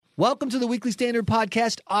Welcome to the Weekly Standard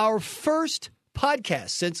Podcast, our first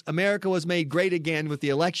podcast since America was made great again with the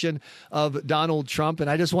election of Donald Trump. And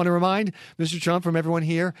I just want to remind Mr. Trump, from everyone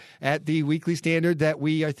here at the Weekly Standard, that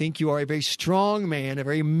I think you are a very strong man, a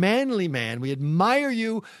very manly man. We admire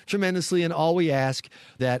you tremendously, and all we ask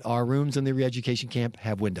that our rooms in the re-education camp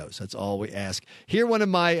have windows. That's all we ask. Here, one of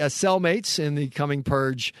my cellmates in the coming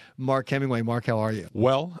purge, Mark Hemingway. Mark, how are you?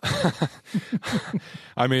 Well,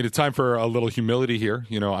 I mean, it's time for a little humility here.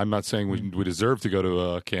 You know, I'm not saying we deserve to go to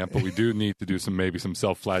a camp, but we do need to do maybe some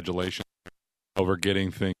self-flagellation over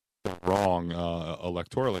getting things wrong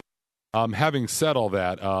electorally. Having said all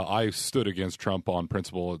that, I stood against Trump on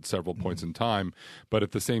principle at several points in time, but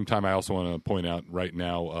at the same time, I also want to point out right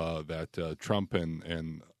now that Trump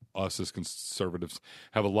and us as conservatives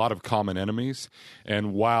have a lot of common enemies.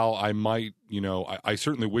 And while I might, I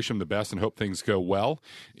certainly wish him the best and hope things go well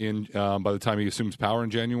by the time he assumes power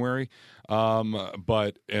in January.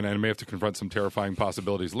 But I may have to confront some terrifying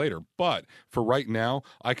possibilities later. But for right now,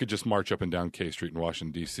 I could just march up and down K Street in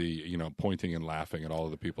Washington, D.C., pointing and laughing at all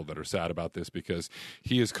of the people that are sad about this, because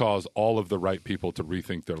he has caused all of the right people to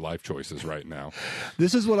rethink their life choices right now.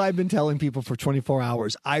 This is what I've been telling people for 24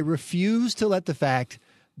 hours. I refuse to let the fact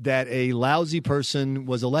that a lousy person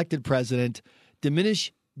was elected president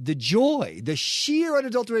diminish the joy, the sheer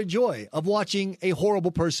unadulterated joy of watching a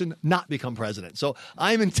horrible person not become president. So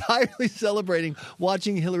I'm entirely celebrating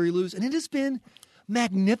watching Hillary lose, and it has been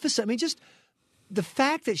magnificent. I mean, just the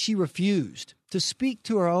fact that she refused to speak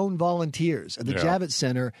to her own volunteers at the Javits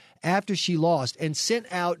Center after she lost and sent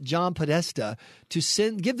out John Podesta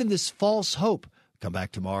to give them this false hope. Come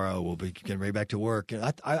back tomorrow. We'll be getting right back to work.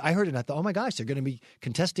 And I heard it and I thought, oh, my gosh, they're going to be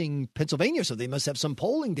contesting Pennsylvania, so they must have some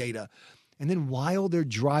polling data. And then while they're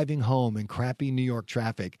driving home in crappy New York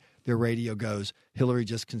traffic, their radio goes, Hillary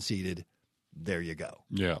just conceded. There you go.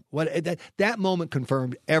 Yeah. That moment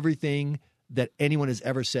confirmed everything that anyone has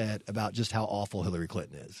ever said about just how awful Hillary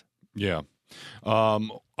Clinton is. Yeah.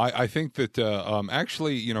 I think that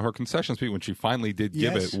actually, her concession speech, when she finally did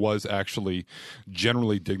give it, was actually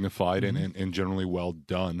generally dignified and generally well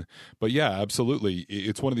done. But yeah, absolutely.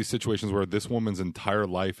 It's one of these situations where this woman's entire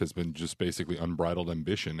life has been just basically unbridled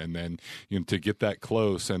ambition. And then to get that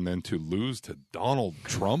close and then to lose to Donald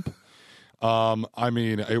Trump. I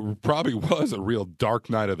mean, it probably was a real dark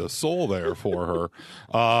night of the soul there for her.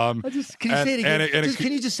 Can you say it again?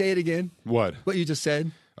 Can you just say it again? What? What you just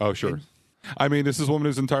said? Oh, sure. I mean, this is a woman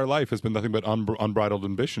whose entire life has been nothing but unbridled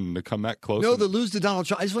ambition to come that close. No, the lose to Donald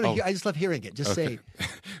Trump. I just want to hear. I just love hearing it. Just say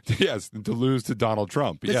it. Yes, to lose to Donald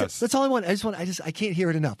Trump. That's all I want. I can't hear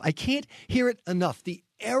it enough. I can't hear it enough. The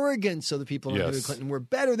arrogance of the people in Hillary Clinton. We're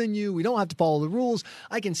better than you. We don't have to follow the rules.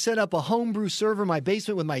 I can set up a homebrew server in my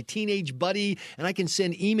basement with my teenage buddy, and I can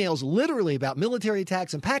send emails literally about military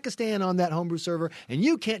attacks in Pakistan on that homebrew server, and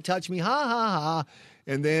you can't touch me. Ha, ha, ha.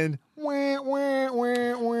 And then, well,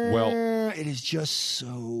 it is just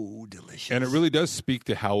so delicious. And it really does speak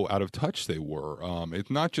to how out of touch they were. It's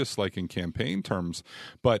not just like in campaign terms,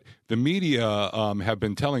 but the media have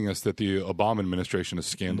been telling us that the Obama administration is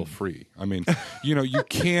scandal-free. I mean, you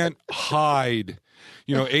can't hide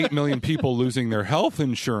 8 million people losing their health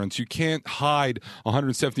insurance. You can't hide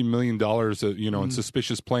 $170 million, in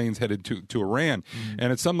suspicious planes headed to Iran.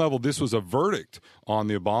 And at some level, this was a verdict on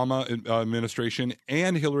the Obama administration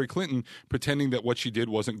and Hillary Clinton pretending that what she did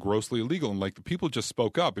wasn't grossly illegal. And the people just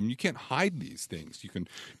spoke up. I mean, you can't hide these things. You can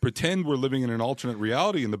pretend we're living in an alternate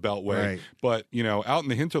reality in the Beltway, but, out in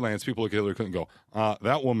the hinterlands, people look at Hillary Clinton and go,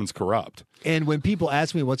 that woman's corrupt. And when people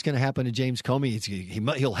ask me what's going to happen to James Comey,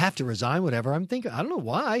 he'll have to resign, whatever. I'm thinking, I don't know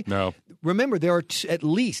why. No. Remember, there are at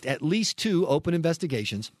least two open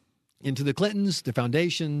investigations into the Clintons, the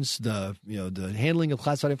foundations, the handling of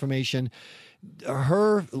classified information.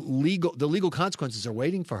 The legal consequences are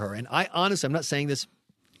waiting for her. And I honestly, I'm not saying this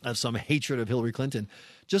of some hatred of Hillary Clinton.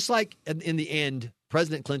 Just like in the end,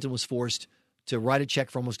 President Clinton was forced to write a check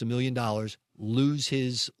for almost $1 million, lose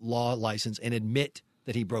his law license, and admit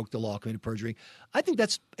that he broke the law, committed perjury. I think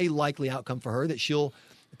that's a likely outcome for her, that she'll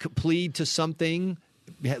plead to something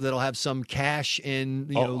that'll have some cash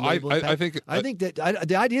and I think that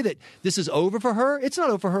the idea that this is over for her, it's not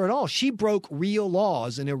over for her at all. She broke real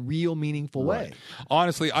laws in a real meaningful way.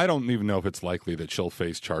 Honestly, I don't even know if it's likely that she'll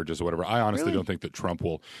face charges or whatever. I honestly don't think that Trump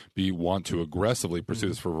will want to aggressively pursue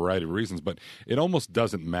this for a variety of reasons, but it almost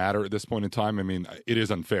doesn't matter at this point in time. I mean, it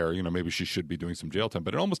is unfair. Maybe she should be doing some jail time,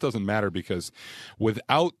 but it almost doesn't matter because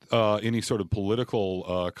without any sort of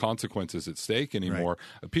political consequences at stake anymore,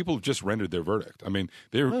 people have just rendered their verdict. I mean,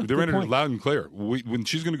 They good ran it point. loud and clear. When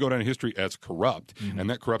she's going to go down in history as corrupt, and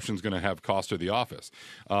that corruption is going to have cost her the office.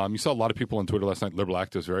 You saw a lot of people on Twitter last night, liberal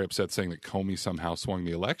activists, very upset, saying that Comey somehow swung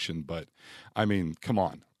the election. But I mean, come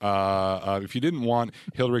on. If you didn't want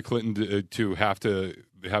Hillary Clinton to have the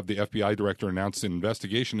FBI director announce an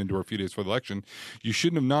investigation into her a few days before the election, you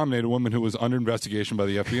shouldn't have nominated a woman who was under investigation by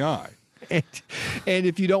the FBI. And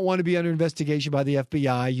if you don't want to be under investigation by the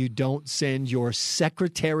FBI, you don't send your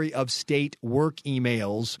Secretary of State work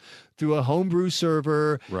emails through a homebrew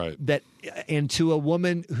server, right? And to a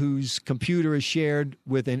woman whose computer is shared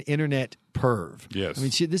with an internet perv. Yes. I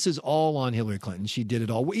mean, this is all on Hillary Clinton. She did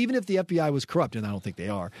it all. Even if the FBI was corrupt, and I don't think they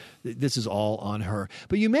are, this is all on her.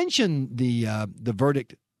 But you mentioned the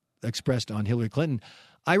verdict expressed on Hillary Clinton.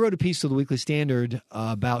 I wrote a piece to the Weekly Standard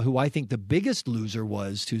about who I think the biggest loser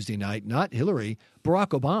was Tuesday night, not Hillary, Barack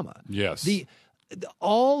Obama. Yes.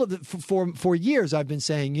 For years I've been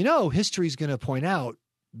saying, history's going to point out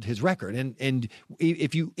his record, and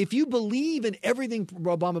if you believe in everything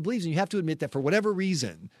Obama believes in, you have to admit that for whatever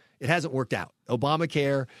reason it hasn't worked out.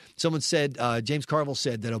 Obamacare, someone said, James Carville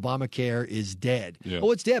said that Obamacare is dead. Yeah.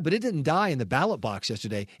 Oh, it's dead, but it didn't die in the ballot box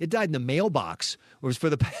yesterday. It died in the mailbox. It was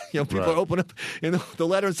for the people Right. open up the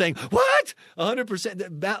letter and saying, what?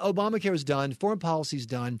 100%. Obamacare is done. Foreign policy is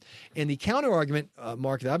done. And the counter argument,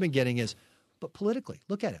 Mark, that I've been getting is, but politically,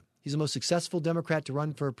 look at him. He's the most successful Democrat to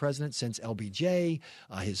run for president since LBJ.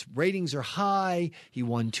 His ratings are high. He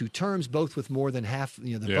won 2 terms, both with more than half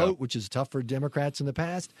the vote, which is tough for Democrats in the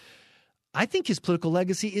past. I think his political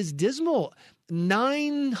legacy is dismal.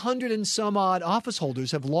 900 and some odd office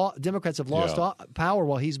holders Democrats have lost power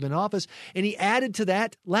while he's been in office, and he added to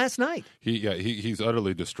that last night. He's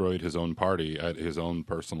utterly destroyed his own party at his own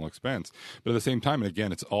personal expense. But at the same time, and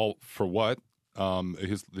again, it's all for what?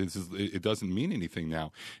 It doesn't mean anything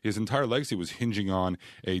now. His entire legacy was hinging on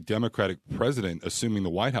a Democratic president assuming the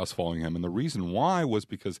White House following him. And the reason why was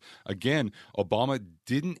because, again, Obama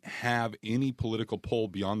didn't have any political pull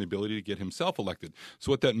beyond the ability to get himself elected. So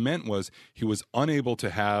what that meant was he was unable to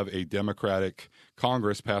have a Democratic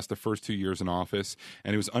Congress past the first 2 years in office,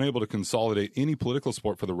 and he was unable to consolidate any political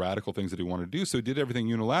support for the radical things that he wanted to do. So he did everything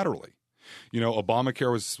unilaterally.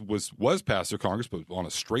 Obamacare was passed through Congress, but on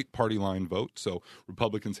a straight party line vote. So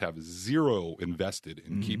Republicans have zero invested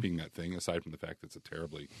in keeping that thing, aside from the fact that it's a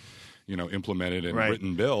terribly, implemented and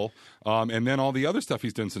written bill. And then all the other stuff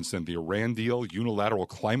he's done since then, the Iran deal, unilateral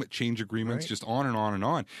climate change agreements, just on and on and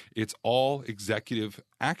on. It's all executive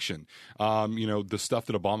action. The stuff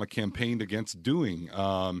that Obama campaigned against doing.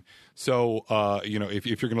 If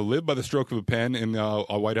you're going to live by the stroke of a pen in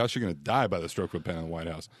a White House, you're going to die by the stroke of a pen in the White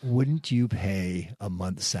House. Wouldn't you pay a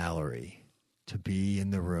month's salary to be in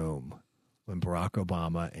the room when Barack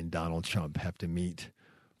Obama and Donald Trump have to meet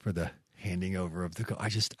for the handing over of the? I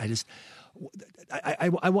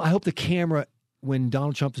hope the camera, when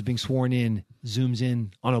Donald Trump is being sworn in, zooms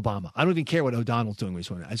in on Obama. I don't even care what O'Donnell's doing when he's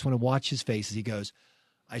sworn in. I just want to watch his face as he goes,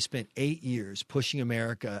 I spent 8 years pushing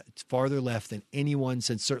America farther left than anyone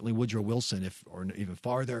since certainly Woodrow Wilson, or even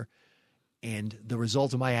farther. And the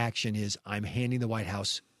result of my action is I'm handing the White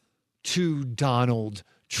House to Donald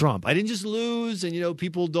Trump. I didn't just lose, and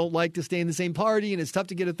people don't like to stay in the same party, and it's tough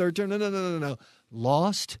to get a third term. No.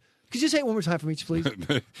 Lost. Could you say it one more time for me, please?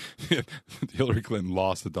 Hillary Clinton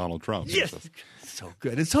lost to Donald Trump. Yes. So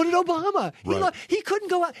good. And so did Obama. Right. He couldn't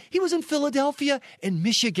go out. He was in Philadelphia and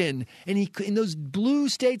Michigan, and in those blue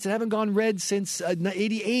states that haven't gone red since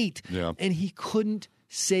 88. Yeah. And he couldn't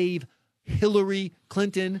save Hillary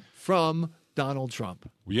Clinton from Donald Trump.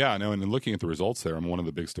 Yeah, no, and looking at the results there, one of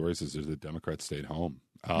the big stories is the Democrats stayed home.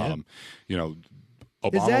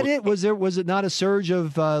 Obama, is that it? Was it not a surge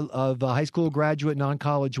of high school graduate,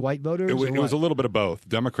 non-college white voters? It was a little bit of both.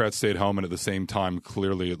 Democrats stayed home, and at the same time,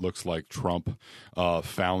 clearly, it looks like Trump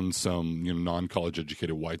found some non-college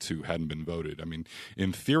educated whites who hadn't been voted. I mean,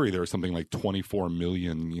 in theory, there are something like 24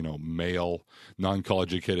 million male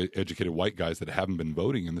non-college educated white guys that haven't been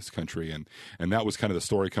voting in this country, and that was kind of the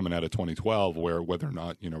story coming out of 2012, where whether or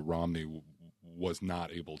not Romney was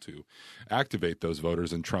not able to activate those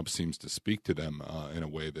voters, and Trump seems to speak to them in a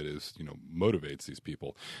way that is, motivates these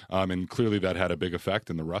people. And clearly that had a big effect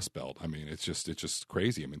in the Rust Belt. I mean, it's just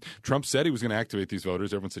crazy. I mean, Trump said he was going to activate these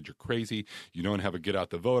voters. Everyone said, you're crazy. You don't have a get out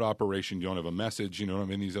the vote operation. You don't have a message. You know what I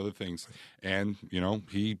mean? These other things. And,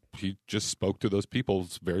 he just spoke to those people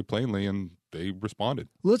very plainly, and they responded.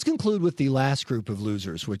 Let's conclude with the last group of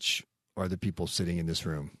losers, which are the people sitting in this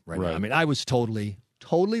room right now. I mean, I was totally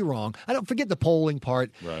totally wrong. I don't forget the polling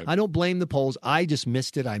part. Right. I don't blame the polls. I just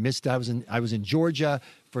missed it. I was in Georgia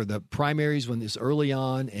for the primaries when this early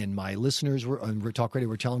on, and my listeners were on Talk Radio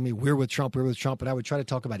were telling me we're with Trump, and I would try to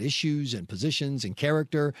talk about issues and positions and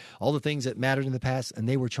character, all the things that mattered in the past, and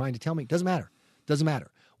they were trying to tell me, doesn't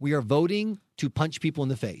matter. We are voting to punch people in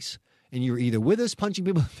the face. And you're either with us punching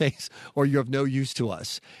people in the face or you're of no use to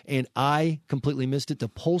us. And I completely missed it. The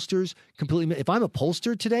pollsters completely. If I'm a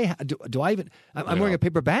pollster today, do I even? I'm wearing a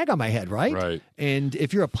paper bag on my head, right? Right. And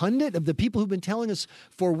if you're a pundit of the people who've been telling us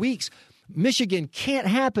for weeks, Michigan can't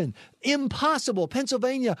happen, impossible.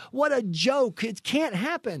 Pennsylvania, what a joke! It can't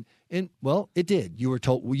happen. And well, it did. You were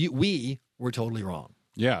told. We were totally wrong.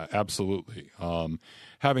 Yeah, absolutely.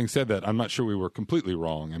 Having said that, I'm not sure we were completely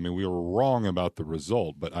wrong. I mean, we were wrong about the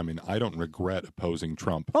result, but I mean, I don't regret opposing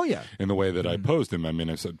Trump in the way that I opposed him. I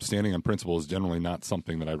mean, standing on principle is generally not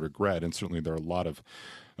something that I regret, and certainly there are a lot of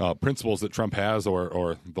principles that Trump has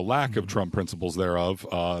or the lack of Trump principles thereof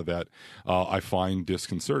that I find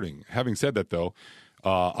disconcerting. Having said that, though,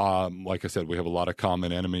 like I said, we have a lot of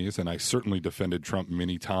common enemies, and I certainly defended Trump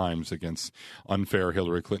many times against unfair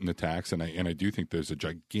Hillary Clinton attacks, and I do think there's a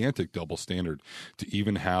gigantic double standard to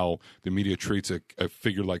even how the media treats a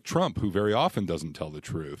figure like Trump, who very often doesn't tell the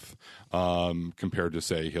truth, compared to,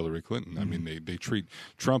 say, Hillary Clinton. I mean, they treat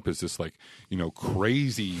Trump as this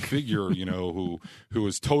crazy figure, who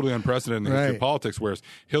is totally unprecedented in the history of politics, whereas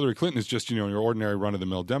Hillary Clinton is just your ordinary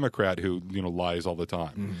run-of-the-mill Democrat who lies all the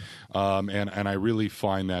time, and I really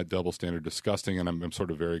find that double standard disgusting, and I'm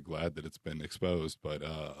sort of very glad that it's been exposed. But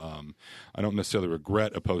I don't necessarily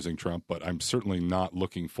regret opposing Trump, but I'm certainly not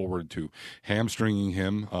looking forward to hamstringing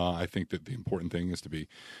him. I think that the important thing is to be.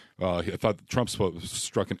 I thought Trump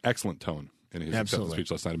struck an excellent tone in his acceptance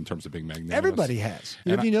speech last night in terms of being magnanimous. Everybody has.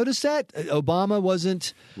 Have you noticed that? Obama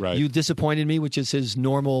wasn't. Right. You disappointed me, which is his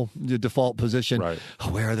normal default position. Right. Oh,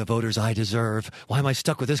 where are the voters I deserve? Why am I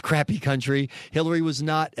stuck with this crappy country? Hillary was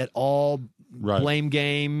not at all. Right. Blame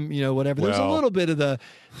game, whatever. There's a little bit of the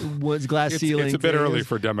glass ceiling. It's a bit early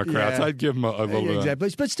for Democrats. Yeah. I'd give them a little bit. Exactly.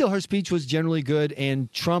 But still, her speech was generally good,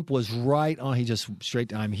 and Trump was right on. He just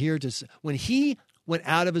I'm here to. When he went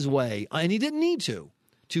out of his way, and he didn't need to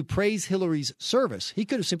praise Hillary's service. He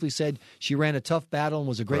could have simply said she ran a tough battle and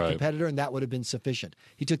was a great competitor, and that would have been sufficient.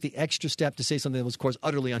 He took the extra step to say something that was, of course,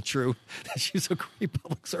 utterly untrue, that she's a great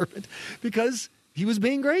public servant, because he was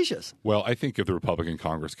being gracious. Well, I think if the Republican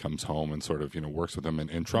Congress comes home and sort of works with him,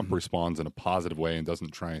 and Trump responds in a positive way and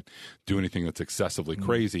doesn't try and do anything that's excessively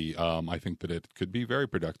crazy, I think that it could be very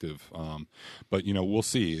productive. But we'll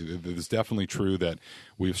see. It's definitely true that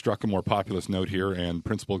we've struck a more populist note here, and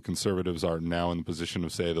principled conservatives are now in the position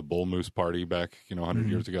of, say, the Bull Moose Party back 100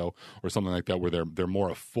 years ago, or something like that, where they're more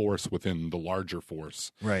a force within the larger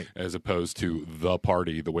force, right, as opposed to the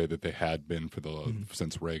party the way that they had been for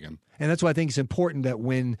since Reagan. And that's why I think it's important that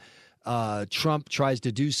when Trump tries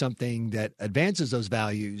to do something that advances those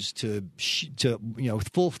values, to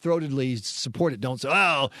full-throatedly support it. Don't say,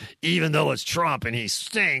 "Oh, even though it's Trump and he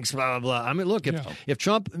stinks," blah blah blah. I mean, look, if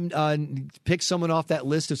Trump picks someone off that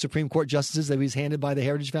list of Supreme Court justices that he was handed by the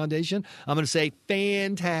Heritage Foundation, I'm going to say,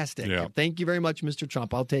 "Fantastic! Yeah. Thank you very much, Mr.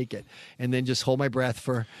 Trump. I'll take it," and then just hold my breath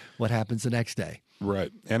for what happens the next day.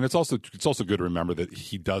 Right, and it's also good to remember that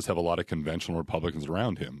he does have a lot of conventional Republicans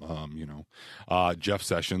around him. Jeff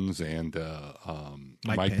Sessions and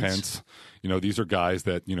Mike Pence. These are guys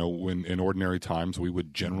that when in ordinary times we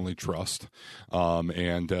would generally trust,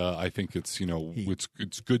 and I think it's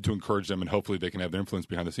good to encourage them, and hopefully they can have their influence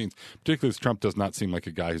behind the scenes. Particularly as Trump does not seem like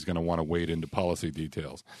a guy who's going to want to wade into policy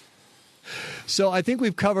details. So I think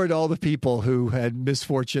we've covered all the people who had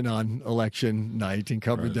misfortune on election night and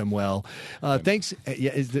covered them well. Thanks.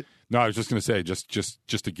 No, I was just going to say,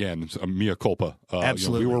 just again, mea culpa.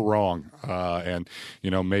 Absolutely, we were wrong, and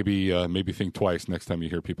maybe think twice next time you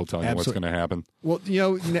hear people telling you what's going to happen. Well,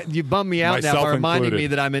 you bummed me out now by reminding me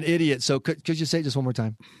that I'm an idiot. So could you say it just one more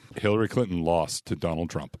time? Hillary Clinton lost to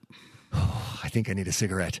Donald Trump. I think I need a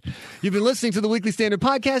cigarette. You've been listening to the Weekly Standard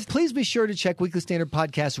Podcast. Please be sure to check Weekly Standard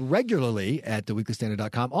Podcast regularly at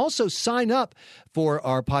theweeklystandard.com. Also, sign up for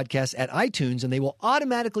our podcast at iTunes, and they will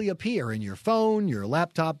automatically appear in your phone, your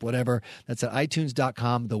laptop, whatever. That's at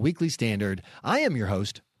itunes.com, The Weekly Standard. I am your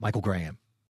host, Michael Graham.